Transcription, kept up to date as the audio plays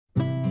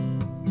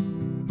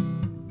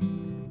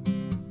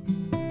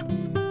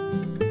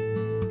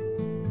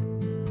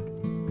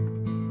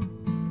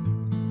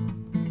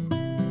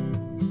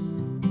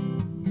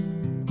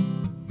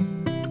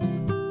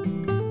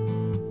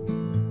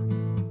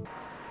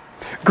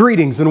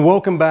Greetings and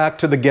welcome back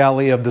to the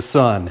Galley of the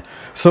Sun.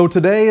 So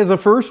today is a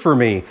first for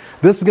me.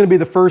 This is going to be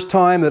the first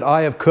time that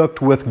I have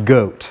cooked with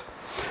goat.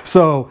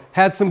 So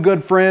had some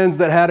good friends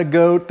that had a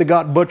goat that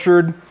got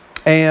butchered,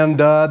 and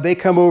they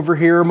come over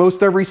here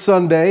most every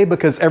Sunday,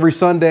 because every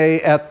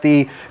Sunday at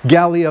the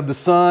Galley of the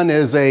Sun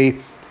is a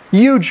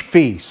huge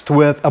feast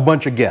with a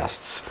bunch of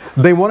guests.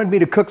 They wanted me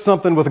to cook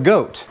something with a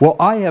goat. Well,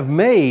 I have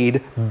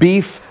made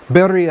beef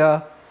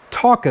birria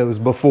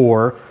tacos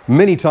before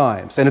many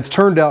times, and it's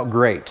turned out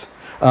great.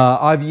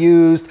 I've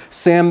used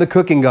Sam the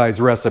Cooking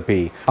Guy's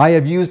recipe. I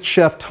have used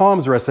Chef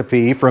Tom's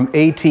recipe from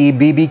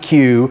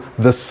ATBBQ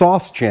The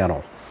Sauce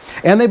channel.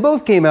 And they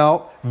both came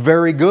out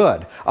very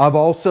good. I've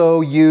also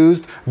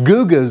used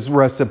Guga's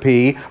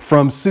recipe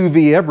from Sous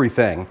Vide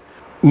Everything.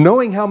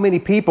 Knowing how many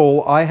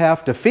people I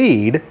have to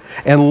feed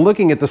and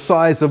looking at the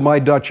size of my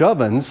Dutch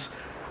ovens,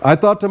 I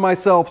thought to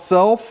myself,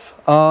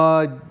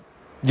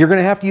 you're going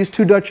to have to use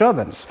 2 Dutch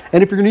ovens.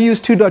 And if you're going to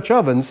use 2 Dutch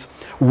ovens,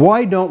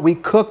 why don't we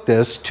cook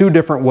this 2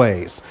 different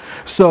ways?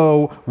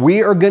 So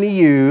we are going to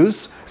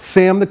use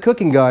Sam the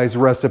Cooking Guy's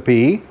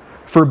recipe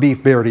for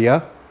beef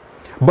birria,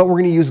 but we're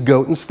going to use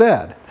goat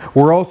instead.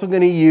 We're also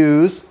going to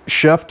use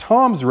Chef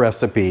Tom's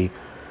recipe,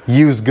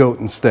 use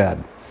goat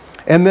instead.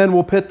 And then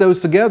we'll pit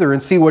those together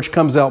and see which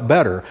comes out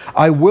better.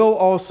 I will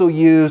also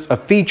use a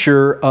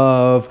feature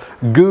of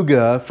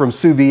Guga from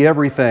Sous Vide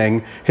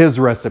Everything, his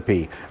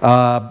recipe.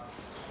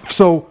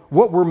 So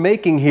what we're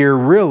making here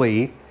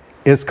really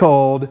is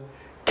called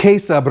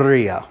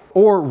quesabirria,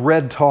 or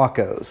red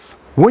tacos.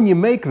 When you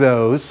make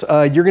those,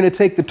 you're going to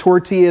take the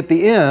tortilla at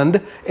the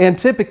end, and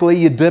typically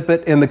you dip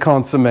it in the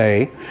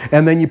consomme,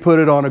 and then you put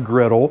it on a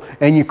griddle,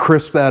 and you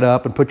crisp that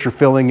up and put your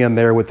filling in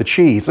there with the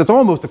cheese. It's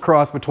almost a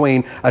cross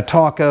between a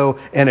taco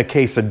and a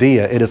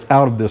quesadilla. It is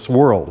out of this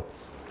world.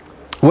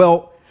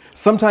 Well,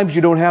 sometimes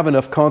you don't have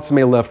enough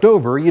consomme left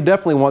over. You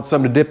definitely want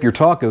some to dip your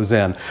tacos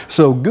in.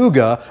 So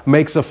Guga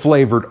makes a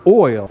flavored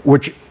oil,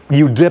 which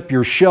you dip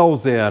your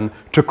shells in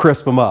to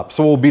crisp them up.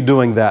 So we'll be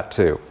doing that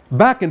too.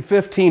 Back in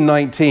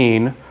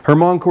 1519,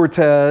 Herman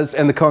Cortez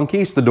and the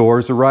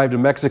conquistadors arrived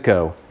in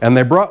Mexico, and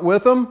they brought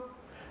with them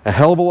a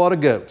hell of a lot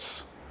of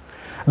goats.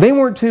 They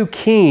weren't too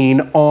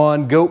keen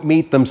on goat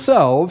meat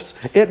themselves,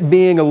 it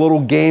being a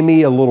little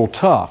gamey, a little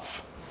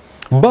tough.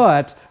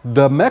 But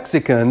the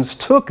Mexicans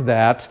took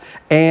that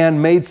and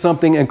made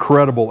something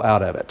incredible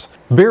out of it.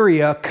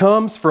 Birria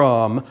comes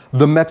from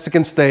the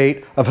Mexican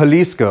state of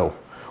Jalisco,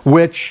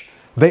 which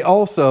they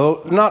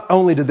also, not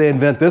only did they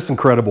invent this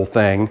incredible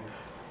thing,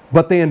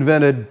 but they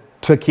invented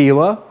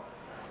tequila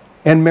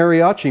and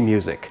mariachi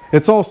music.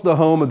 It's also the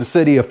home of the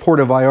city of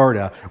Puerto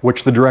Vallarta,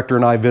 which the director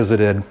and I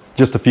visited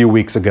just a few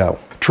weeks ago.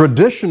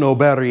 Traditional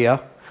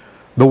birria,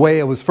 the way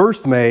it was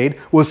first made,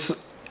 was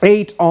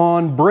ate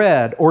on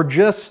bread or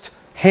just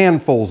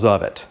handfuls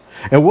of it.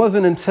 It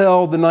wasn't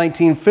until the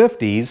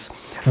 1950s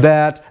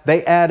that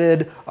they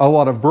added a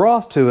lot of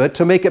broth to it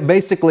to make it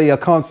basically a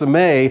consomme,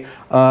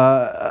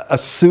 a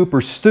soup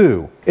or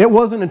stew. It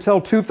wasn't until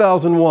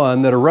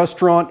 2001 that a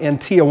restaurant in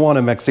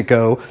Tijuana,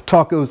 Mexico,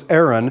 Tacos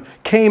Aaron,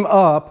 came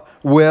up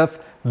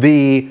with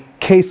the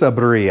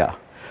quesabirria,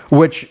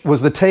 which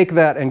was to take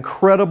that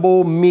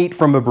incredible meat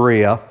from a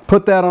birria,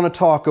 put that on a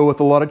taco with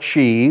a lot of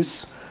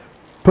cheese,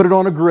 put it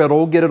on a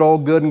griddle, get it all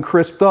good and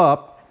crisped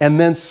up, and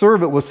then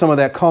serve it with some of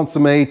that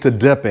consomme to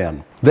dip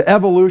in. The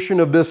evolution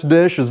of this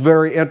dish is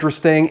very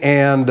interesting,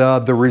 and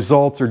the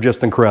results are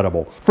just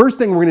incredible. First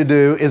thing we're going to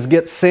do is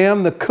get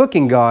Sam the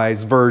Cooking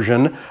Guy's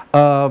version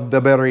of the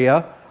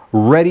birria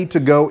ready to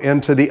go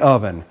into the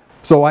oven.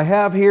 So I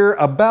have here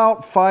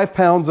about 5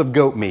 pounds of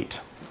goat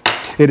meat.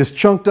 It is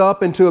chunked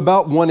up into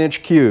about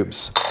 1-inch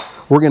cubes.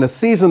 We're going to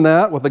season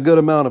that with a good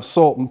amount of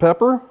salt and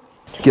pepper,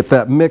 get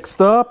that mixed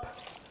up,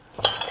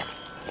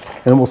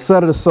 and we'll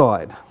set it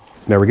aside.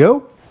 There we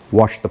go.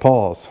 Wash the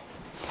paws.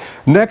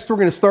 Next, we're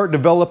going to start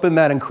developing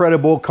that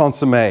incredible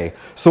consomme.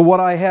 So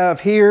what I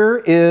have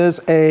here is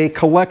a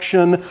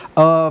collection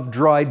of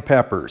dried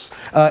peppers.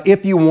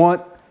 If you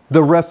want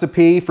the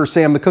recipe for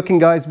Sam the Cooking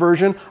Guy's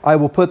version, I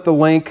will put the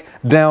link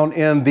down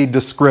in the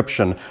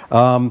description.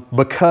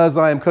 Because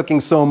I am cooking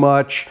so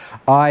much,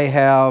 I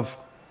have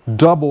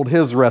doubled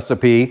his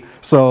recipe,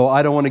 so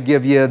I don't want to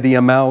give you the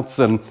amounts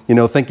and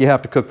think you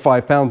have to cook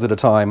 5 pounds at a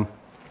time.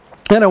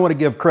 And I want to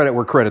give credit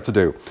where credit's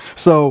due.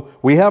 So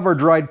we have our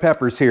dried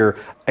peppers here,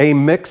 a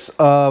mix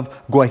of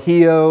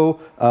guajillo,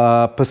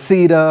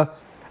 pasita,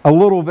 a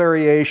little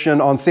variation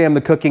on Sam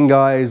the Cooking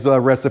Guy's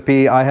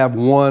recipe. I have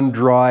 1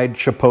 dried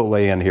chipotle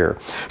in here.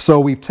 So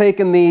we've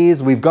taken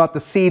these, we've got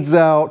the seeds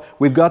out,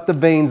 we've got the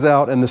veins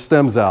out and the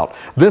stems out.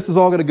 This is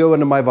all going to go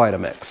into my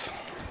Vitamix.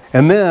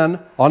 And then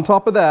on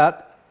top of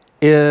that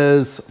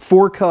is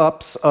 4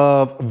 cups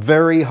of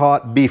very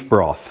hot beef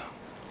broth.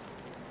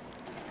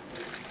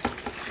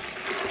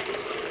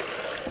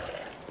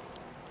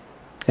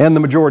 And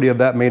the majority of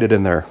that made it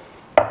in there.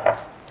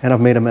 And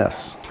I've made a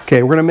mess.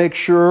 Okay, we're going to make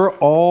sure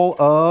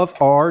all of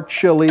our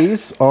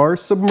chilies are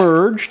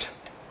submerged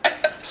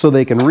so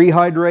they can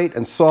rehydrate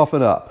and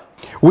soften up.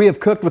 We have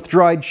cooked with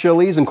dried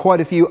chilies and quite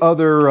a few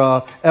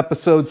other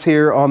episodes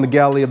here on the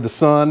Galley of the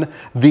Sun.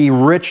 The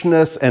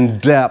richness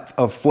and depth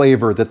of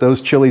flavor that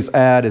those chilies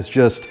add is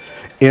just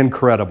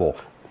incredible.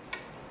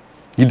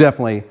 You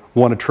definitely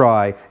want to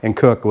try and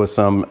cook with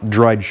some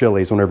dried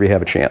chilies whenever you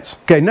have a chance.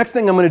 Okay, next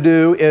thing I'm going to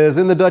do is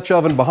in the Dutch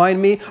oven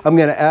behind me, I'm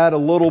going to add a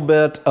little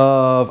bit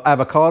of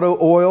avocado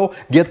oil,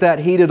 get that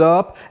heated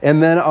up,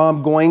 and then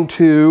I'm going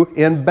to,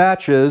 in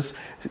batches,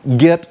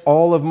 get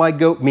all of my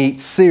goat meat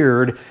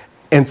seared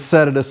and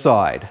set it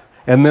aside.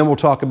 And then we'll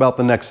talk about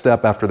the next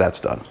step after that's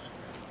done.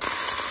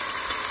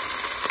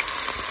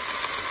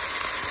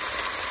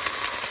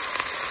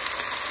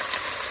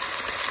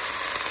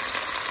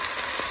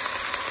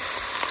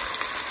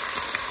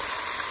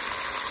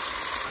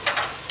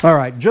 All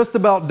right, just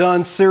about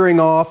done searing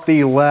off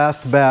the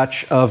last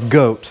batch of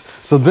goat.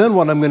 So then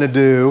what I'm going to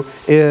do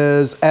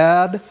is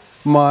add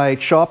my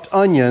chopped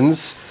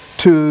onions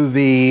to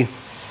the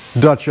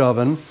Dutch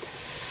oven.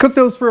 Cook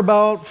those for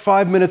about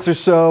 5 minutes or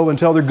so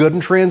until they're good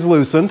and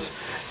translucent.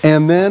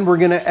 And then we're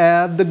going to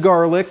add the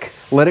garlic,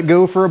 let it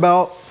go for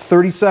about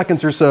 30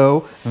 seconds or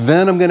so.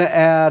 Then I'm going to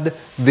add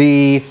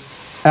the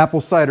apple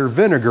cider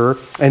vinegar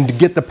and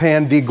get the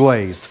pan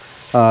deglazed.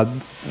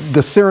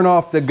 The searing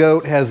off the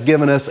goat has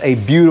given us a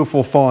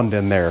beautiful fond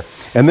in there.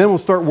 And then we'll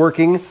start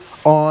working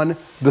on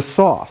the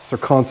sauce or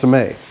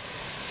consommé.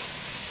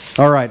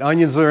 All right,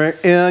 onions are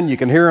in. You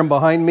can hear them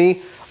behind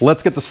me.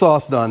 Let's get the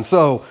sauce done.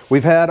 So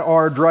we've had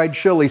our dried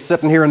chili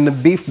sitting here in the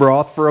beef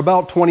broth for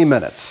about 20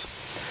 minutes.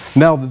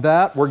 Now to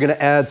that, we're going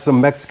to add some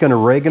Mexican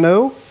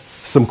oregano,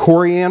 some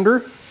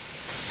coriander,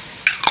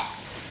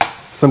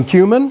 some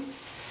cumin,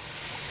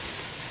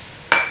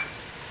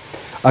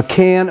 a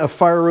can of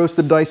fire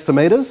roasted diced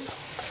tomatoes.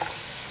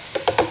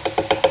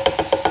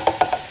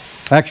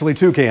 Actually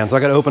 2 cans, I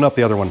got to open up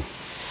the other one.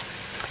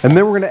 And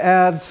then we're going to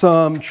add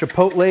some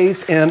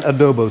chipotles and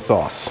adobo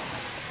sauce.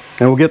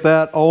 And we'll get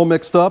that all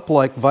mixed up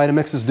like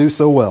Vitamixes do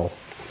so well.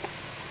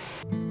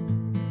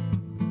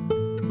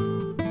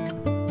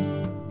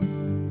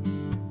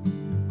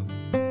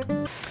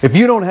 If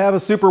you don't have a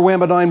super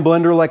Wham-A-Dine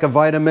blender like a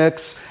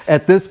Vitamix,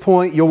 at this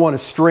point you'll want to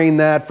strain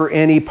that for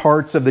any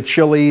parts of the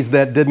chilies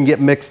that didn't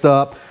get mixed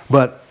up,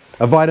 but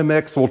a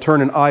Vitamix will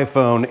turn an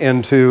iPhone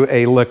into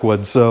a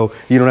liquid, so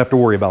you don't have to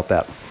worry about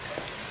that.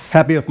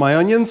 Happy with my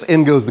onions,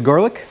 in goes the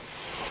garlic,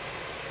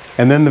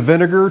 and then the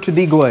vinegar to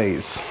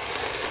deglaze.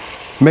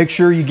 Make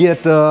sure you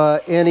get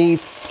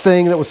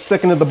anything that was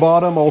sticking to the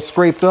bottom all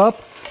scraped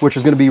up, which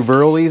is going to be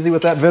real easy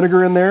with that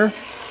vinegar in there.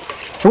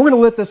 And we're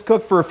going to let this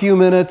cook for a few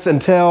minutes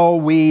until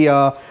we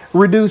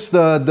reduce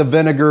the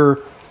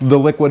vinegar, the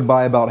liquid,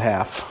 by about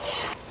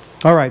half.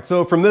 All right,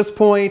 so from this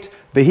point,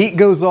 the heat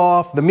goes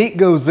off, the meat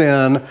goes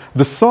in,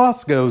 the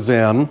sauce goes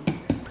in.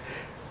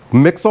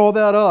 Mix all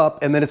that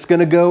up, and then it's going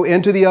to go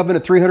into the oven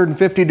at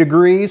 350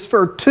 degrees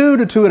for 2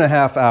 to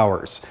 2.5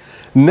 hours.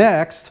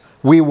 Next,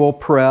 we will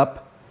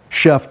prep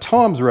Chef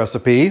Tom's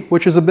recipe,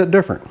 which is a bit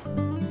different.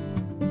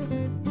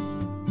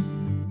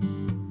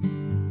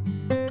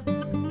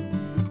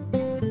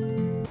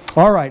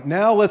 All right,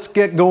 now let's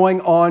get going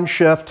on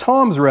Chef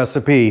Tom's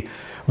recipe.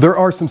 There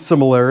are some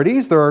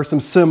similarities, there are some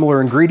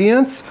similar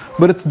ingredients,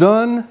 but it's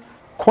done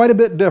quite a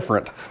bit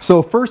different.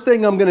 So first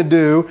thing I'm going to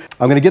do,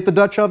 I'm going to get the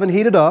Dutch oven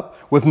heated up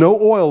with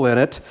no oil in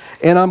it,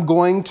 and I'm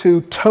going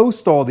to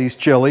toast all these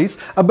chilies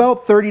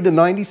about 30 to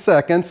 90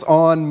 seconds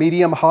on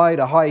medium high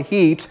to high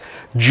heat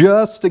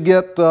just to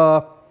get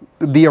the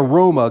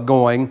aroma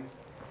going.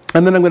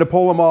 And then I'm going to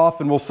pull them off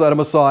and we'll set them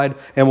aside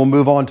and we'll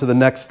move on to the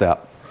next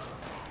step.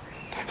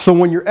 So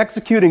when you're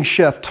executing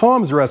Chef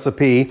Tom's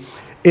recipe,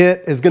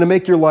 it is going to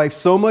make your life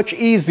so much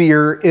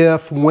easier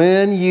if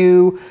when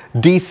you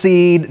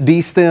de-seed,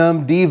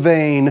 de-stem,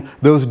 de-vein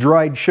those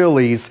dried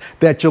chilies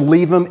that you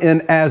leave them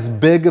in as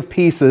big of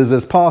pieces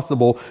as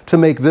possible to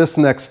make this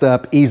next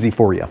step easy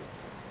for you.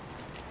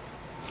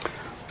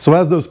 So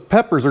as those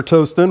peppers are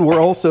toasting, we're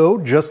also,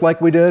 just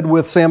like we did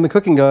with Sam the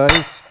Cooking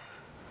Guy's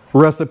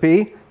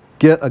recipe,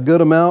 get a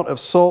good amount of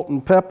salt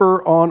and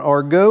pepper on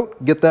our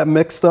goat, get that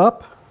mixed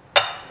up,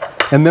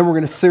 and then we're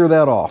going to sear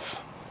that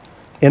off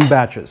in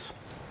batches.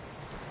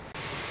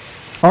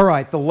 All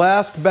right, the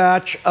last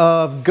batch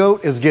of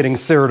goat is getting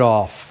seared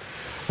off.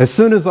 As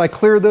soon as I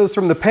clear those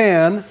from the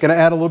pan, gonna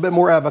add a little bit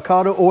more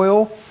avocado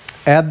oil,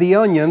 add the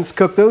onions,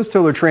 cook those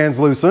till they're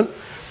translucent,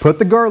 put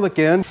the garlic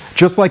in,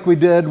 just like we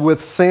did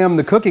with Sam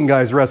the Cooking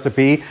Guy's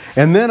recipe,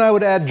 and then I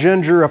would add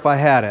ginger if I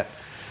had it.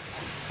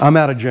 I'm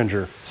out of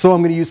ginger, so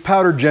I'm gonna use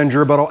powdered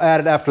ginger, but I'll add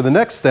it after the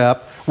next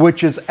step,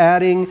 which is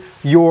adding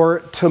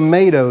your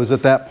tomatoes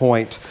at that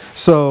point.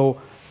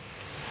 So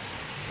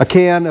a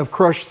can of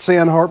crushed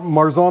San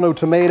Marzano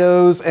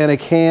tomatoes and a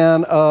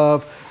can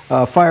of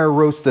fire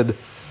roasted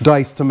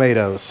diced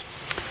tomatoes.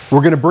 We're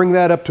going to bring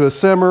that up to a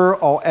simmer.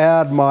 I'll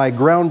add my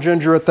ground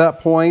ginger at that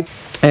point,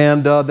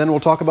 and then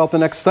we'll talk about the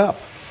next step.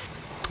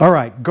 All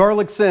right,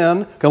 garlic's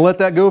in. Gonna let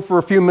that go for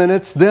a few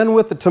minutes. Then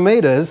with the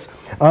tomatoes,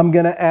 I'm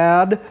gonna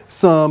add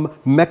some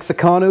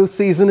Mexicano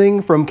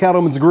seasoning from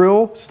Cattleman's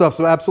Grill. Stuff's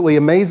absolutely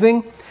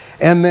amazing.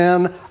 and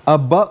then a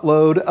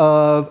buttload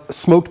of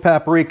smoked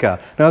paprika.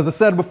 Now, as I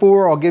said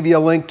before, I'll give you a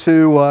link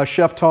to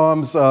Chef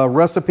Tom's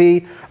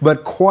recipe,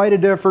 but quite a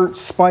different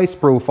spice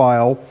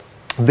profile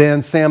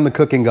than Sam the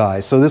Cooking Guy.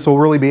 So this will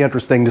really be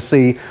interesting to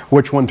see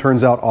which one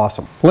turns out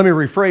awesome. Let me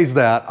rephrase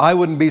that. I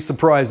wouldn't be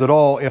surprised at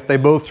all if they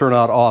both turn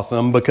out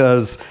awesome,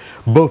 because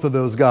both of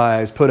those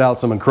guys put out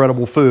some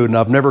incredible food, and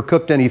I've never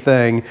cooked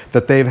anything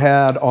that they've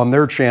had on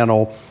their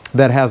channel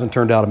that hasn't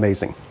turned out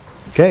amazing.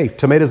 Okay,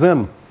 tomatoes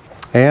in.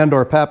 And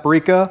our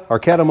paprika, our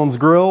Catamoun's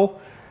grill,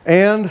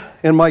 and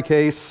in my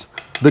case,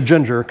 the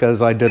ginger,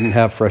 because I didn't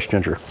have fresh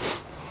ginger.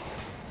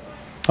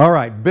 All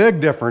right, big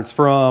difference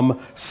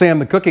from Sam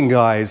the Cooking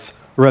Guy's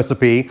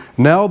recipe.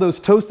 Now those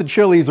toasted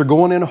chilies are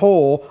going in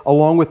whole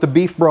along with the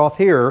beef broth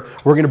here.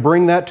 We're going to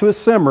bring that to a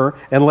simmer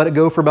and let it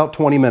go for about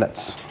 20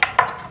 minutes.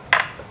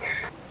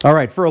 All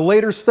right, for a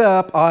later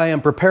step, I am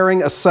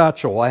preparing a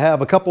satchel. I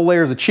have a couple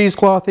layers of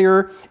cheesecloth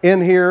here.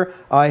 In here,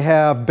 I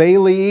have bay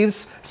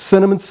leaves,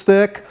 cinnamon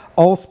stick,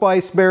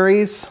 allspice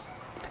berries,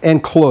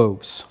 and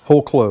cloves,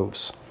 whole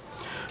cloves.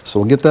 So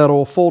we'll get that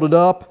all folded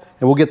up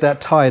and we'll get that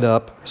tied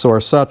up so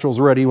our satchel's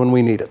ready when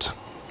we need it.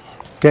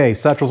 Okay,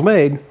 satchel's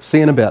made. See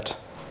you in a bit.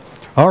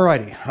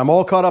 Alrighty, I'm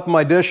all caught up in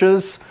my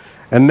dishes,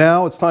 and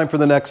now it's time for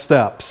the next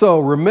step. So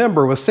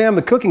remember, with Sam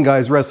the Cooking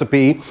Guy's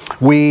recipe,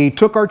 we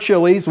took our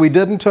chilies, we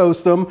didn't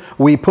toast them,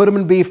 we put them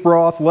in beef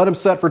broth, let them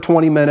set for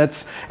 20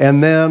 minutes,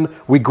 and then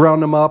we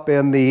ground them up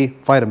in the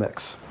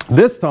Vitamix.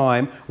 This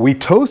time, we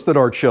toasted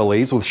our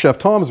chilies with Chef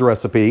Tom's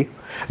recipe.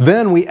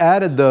 Then we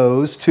added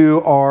those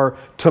to our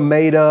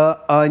tomato,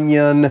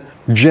 onion,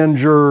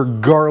 ginger,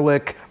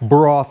 garlic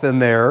broth in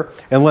there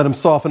and let them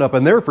soften up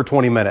in there for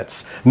 20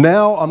 minutes.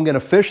 Now I'm going to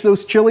fish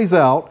those chilies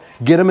out,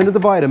 get them into the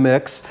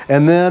Vitamix,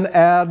 and then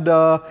add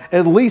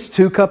at least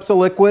 2 cups of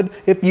liquid.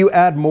 If you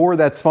add more,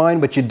 that's fine,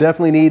 but you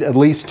definitely need at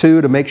least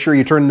 2 to make sure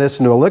you turn this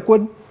into a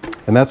liquid.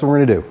 And that's what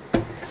we're going to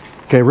do.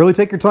 Okay, really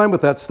take your time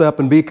with that step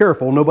and be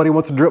careful. Nobody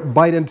wants to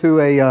bite into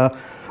a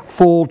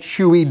full,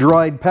 chewy,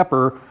 dried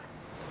pepper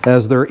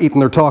as they're eating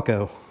their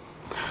taco.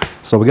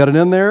 So we got it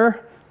in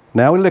there.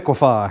 Now we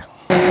liquefy.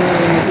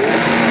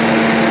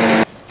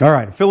 All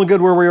right, feeling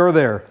good where we are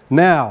there.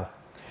 Now,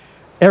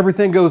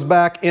 everything goes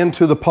back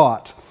into the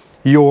pot.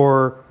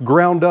 Your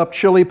ground up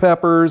chili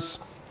peppers,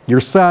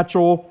 your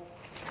satchel,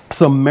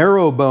 some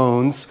marrow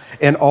bones,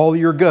 and all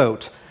your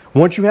goat.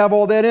 Once you have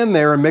all that in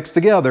there and mixed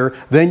together,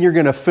 then you're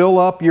going to fill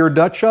up your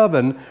Dutch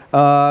oven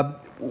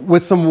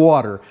with some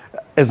water.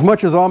 As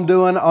much as I'm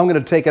doing, I'm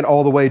going to take it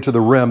all the way to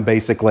the rim,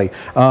 basically.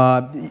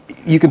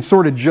 You can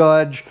sort of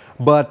judge,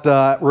 but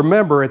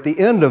remember, at the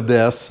end of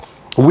this,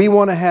 we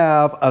want to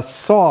have a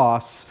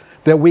sauce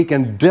that we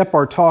can dip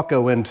our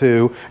taco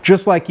into,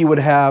 just like you would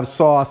have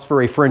sauce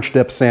for a French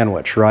dip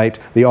sandwich, right?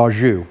 The au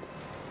jus.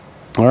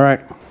 All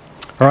right.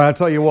 All right, I'll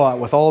tell you what,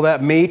 with all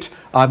that meat,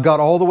 I've got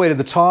all the way to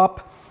the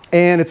top,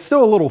 and it's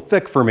still a little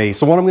thick for me.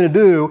 So what I'm going to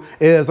do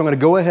is I'm going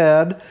to go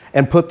ahead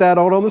and put that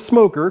out on the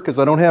smoker, because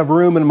I don't have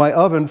room in my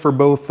oven for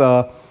both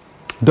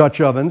Dutch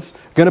ovens.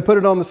 Going to put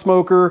it on the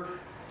smoker,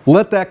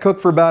 let that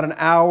cook for about an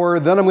hour.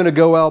 Then I'm going to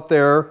go out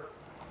there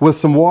with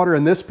some water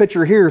in this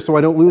pitcher here so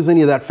I don't lose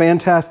any of that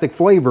fantastic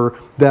flavor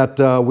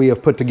that we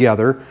have put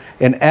together,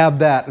 and add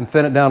that and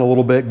thin it down a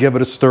little bit, give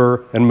it a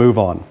stir, and move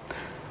on.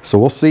 So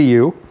we'll see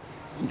you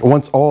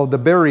once all of the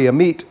Birria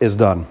meat is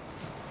done.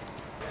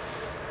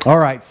 All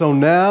right, so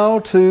now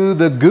to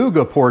the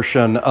Guga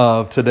portion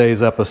of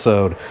today's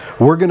episode.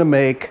 We're going to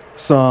make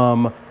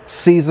some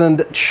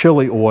seasoned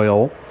chili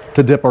oil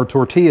to dip our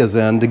tortillas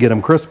in to get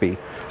them crispy.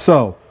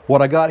 So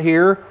what I got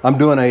here, I'm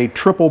doing a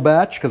triple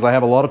batch because I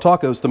have a lot of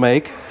tacos to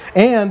make,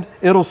 and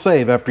it'll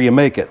save after you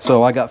make it.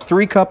 So I got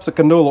 3 cups of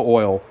canola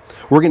oil.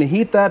 We're going to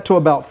heat that to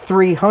about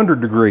 300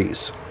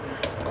 degrees.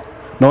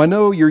 Now I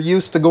know you're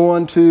used to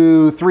going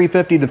to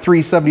 350 to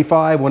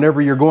 375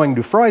 whenever you're going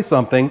to fry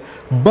something,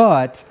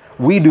 but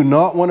we do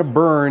not want to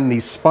burn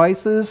these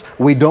spices.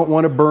 We don't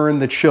want to burn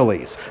the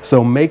chilies.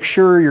 So make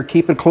sure you're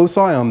keeping a close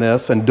eye on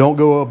this and don't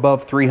go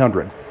above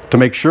 300. To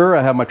make sure,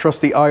 I have my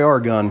trusty IR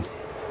gun.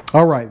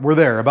 All right, we're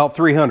there, about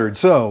 300.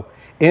 So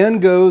in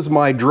goes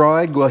my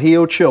dried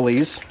guajillo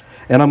chilies,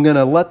 and I'm going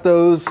to let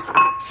those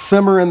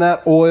simmer in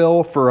that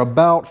oil for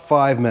about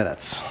 5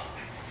 minutes.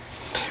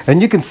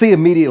 And you can see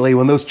immediately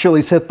when those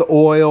chilies hit the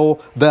oil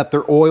that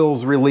their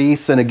oils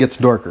release and it gets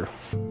darker.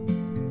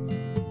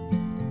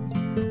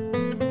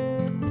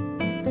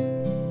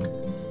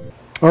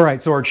 All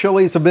right, so our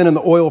chilies have been in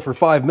the oil for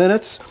 5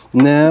 minutes.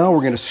 Now we're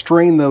going to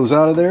strain those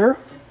out of there.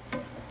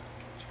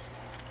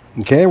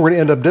 Okay, we're going to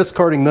end up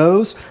discarding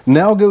those.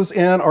 Now goes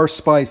in our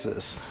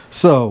spices.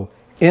 So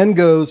in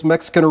goes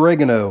Mexican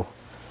oregano,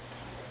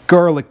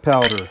 garlic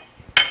powder,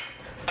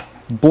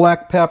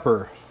 black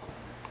pepper,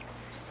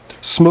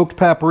 smoked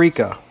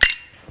paprika,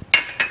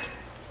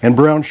 and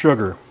brown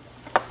sugar.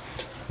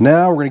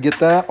 Now we're going to get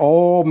that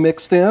all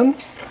mixed in.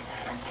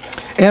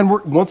 And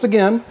we're, once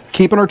again,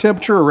 keeping our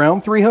temperature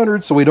around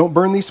 300 so we don't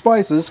burn these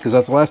spices, because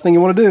that's the last thing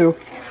you want to do.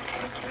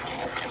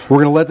 We're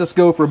going to let this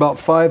go for about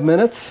 5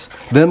 minutes.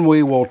 Then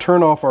we will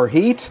turn off our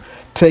heat,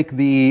 take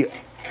the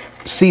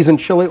seasoned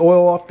chili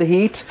oil off the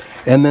heat,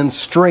 and then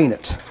strain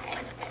it.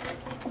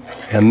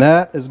 And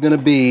that is going to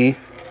be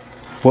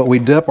what we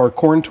dip our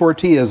corn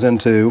tortillas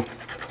into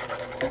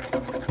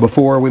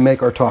before we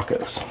make our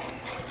tacos.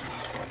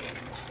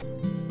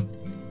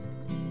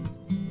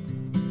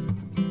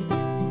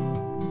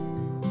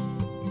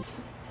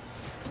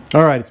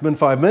 All right, it's been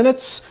 5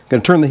 minutes.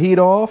 Gonna turn the heat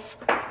off.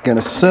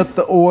 Gonna set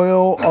the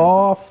oil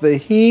off the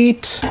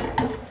heat.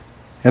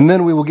 And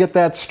then we will get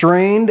that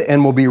strained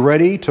and we'll be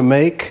ready to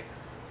make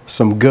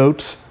some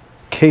goat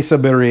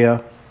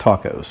quesadilla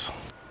tacos.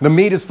 The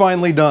meat is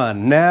finally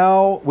done.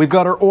 Now we've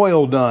got our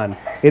oil done.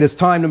 It is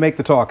time to make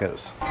the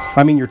tacos.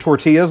 I mean your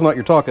tortillas, not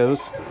your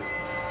tacos.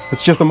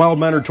 It's just a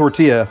mild-mannered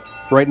tortilla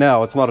right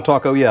now. It's not a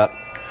taco yet.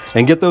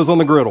 And get those on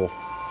the griddle.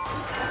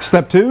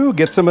 Step 2,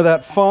 get some of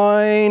that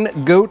fine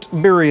goat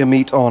birria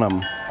meat on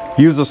them.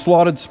 Use a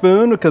slotted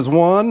spoon because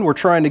 1, we're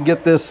trying to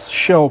get this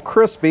shell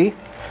crispy,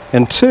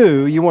 and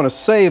 2, you want to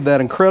save that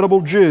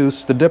incredible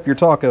juice to dip your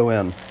taco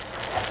in.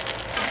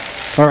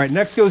 All right,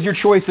 next goes your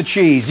choice of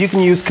cheese. You can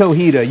use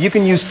cojita, you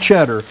can use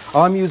cheddar.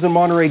 I'm using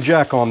Monterey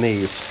Jack on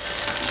these.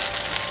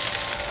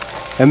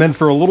 And then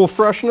for a little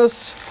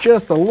freshness,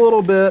 just a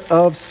little bit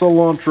of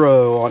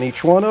cilantro on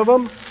each one of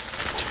them.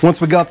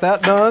 Once we got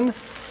that done,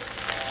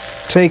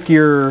 take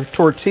your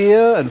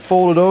tortilla and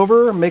fold it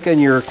over, making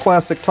your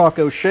classic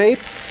taco shape.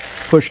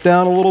 Push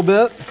down a little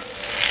bit,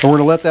 and we're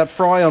gonna let that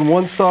fry on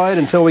one side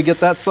until we get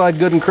that side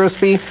good and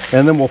crispy,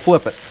 and then we'll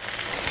flip it.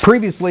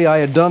 Previously, I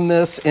had done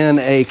this in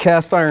a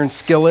cast iron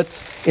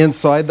skillet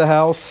inside the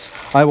house.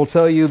 I will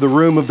tell you, the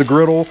room of the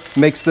griddle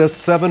makes this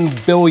 7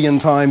 billion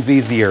times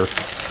easier.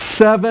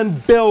 7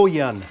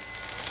 billion!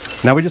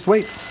 Now we just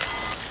wait.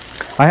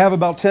 I have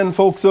about 10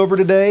 folks over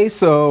today,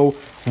 so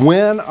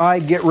when I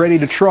get ready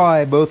to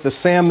try both the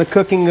Sam the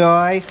Cooking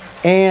Guy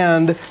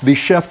and the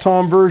Chef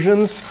Tom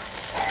versions,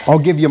 I'll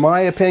give you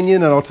my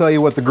opinion and I'll tell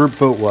you what the group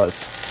vote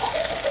was.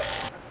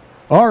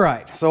 All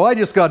right, so I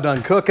just got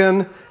done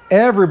cooking.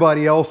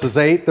 Everybody else has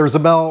ate. There's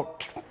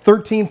about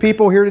 13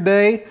 people here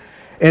today,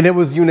 and it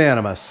was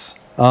unanimous.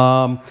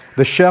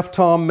 The Chef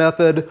Tom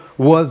method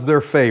was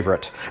their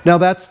favorite. Now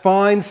that's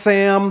fine,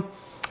 Sam.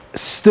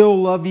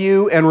 Still love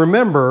you. And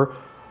remember,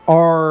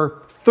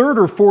 our 3rd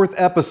or 4th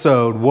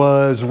episode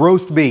was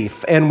roast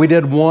beef, and we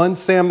did one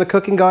Sam the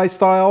Cooking Guy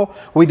style,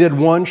 we did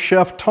one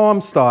Chef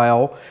Tom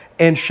style,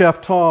 and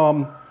Chef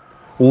Tom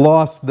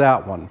lost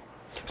that one.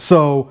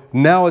 So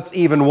now it's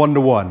even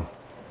 1-to-1.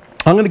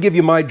 I'm going to give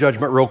you my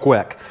judgment real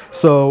quick.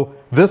 So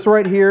this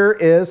right here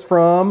is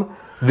from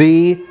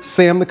the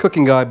Sam the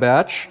Cooking Guy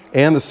batch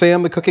and the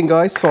Sam the Cooking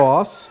Guy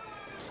sauce.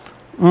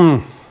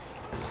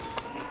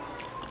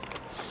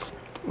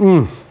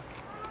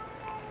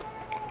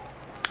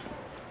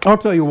 I'll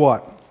tell you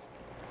what,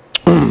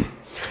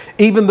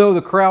 even though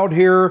the crowd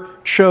here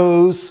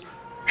chose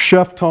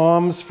Chef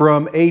Tom's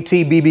from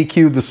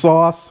ATBBQ The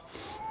Sauce,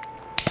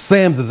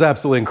 Sam's is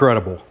absolutely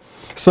incredible.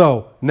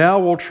 So now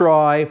we'll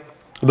try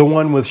the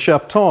one with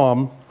Chef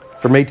Tom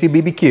from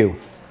ATBBQ.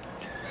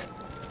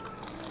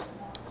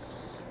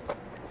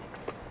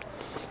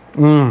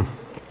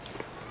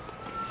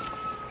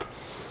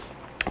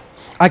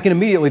 I can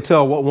immediately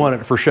tell what won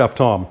it for Chef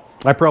Tom.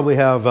 I probably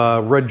have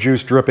red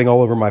juice dripping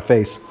all over my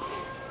face.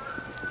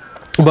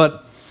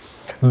 But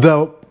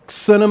the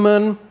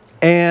cinnamon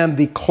and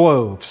the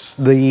cloves,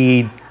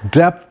 the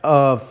depth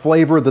of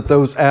flavor that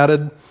those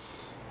added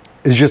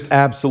is just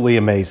absolutely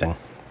amazing.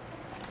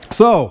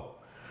 So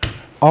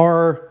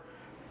our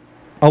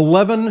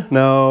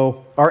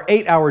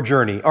 8-hour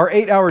journey. Our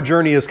 8-hour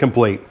journey is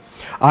complete.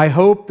 I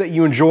hope that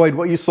you enjoyed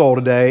what you saw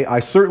today.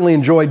 I certainly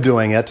enjoyed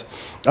doing it.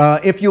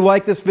 If you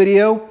like this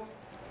video,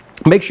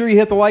 make sure you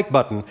hit the like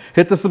button,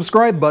 hit the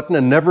subscribe button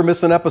and never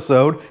miss an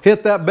episode.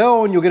 Hit that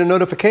bell and you'll get a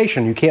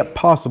notification. You can't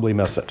possibly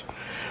miss it.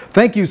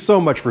 Thank you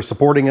so much for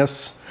supporting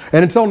us.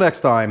 And until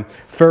next time,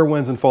 fair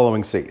winds and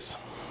following seas.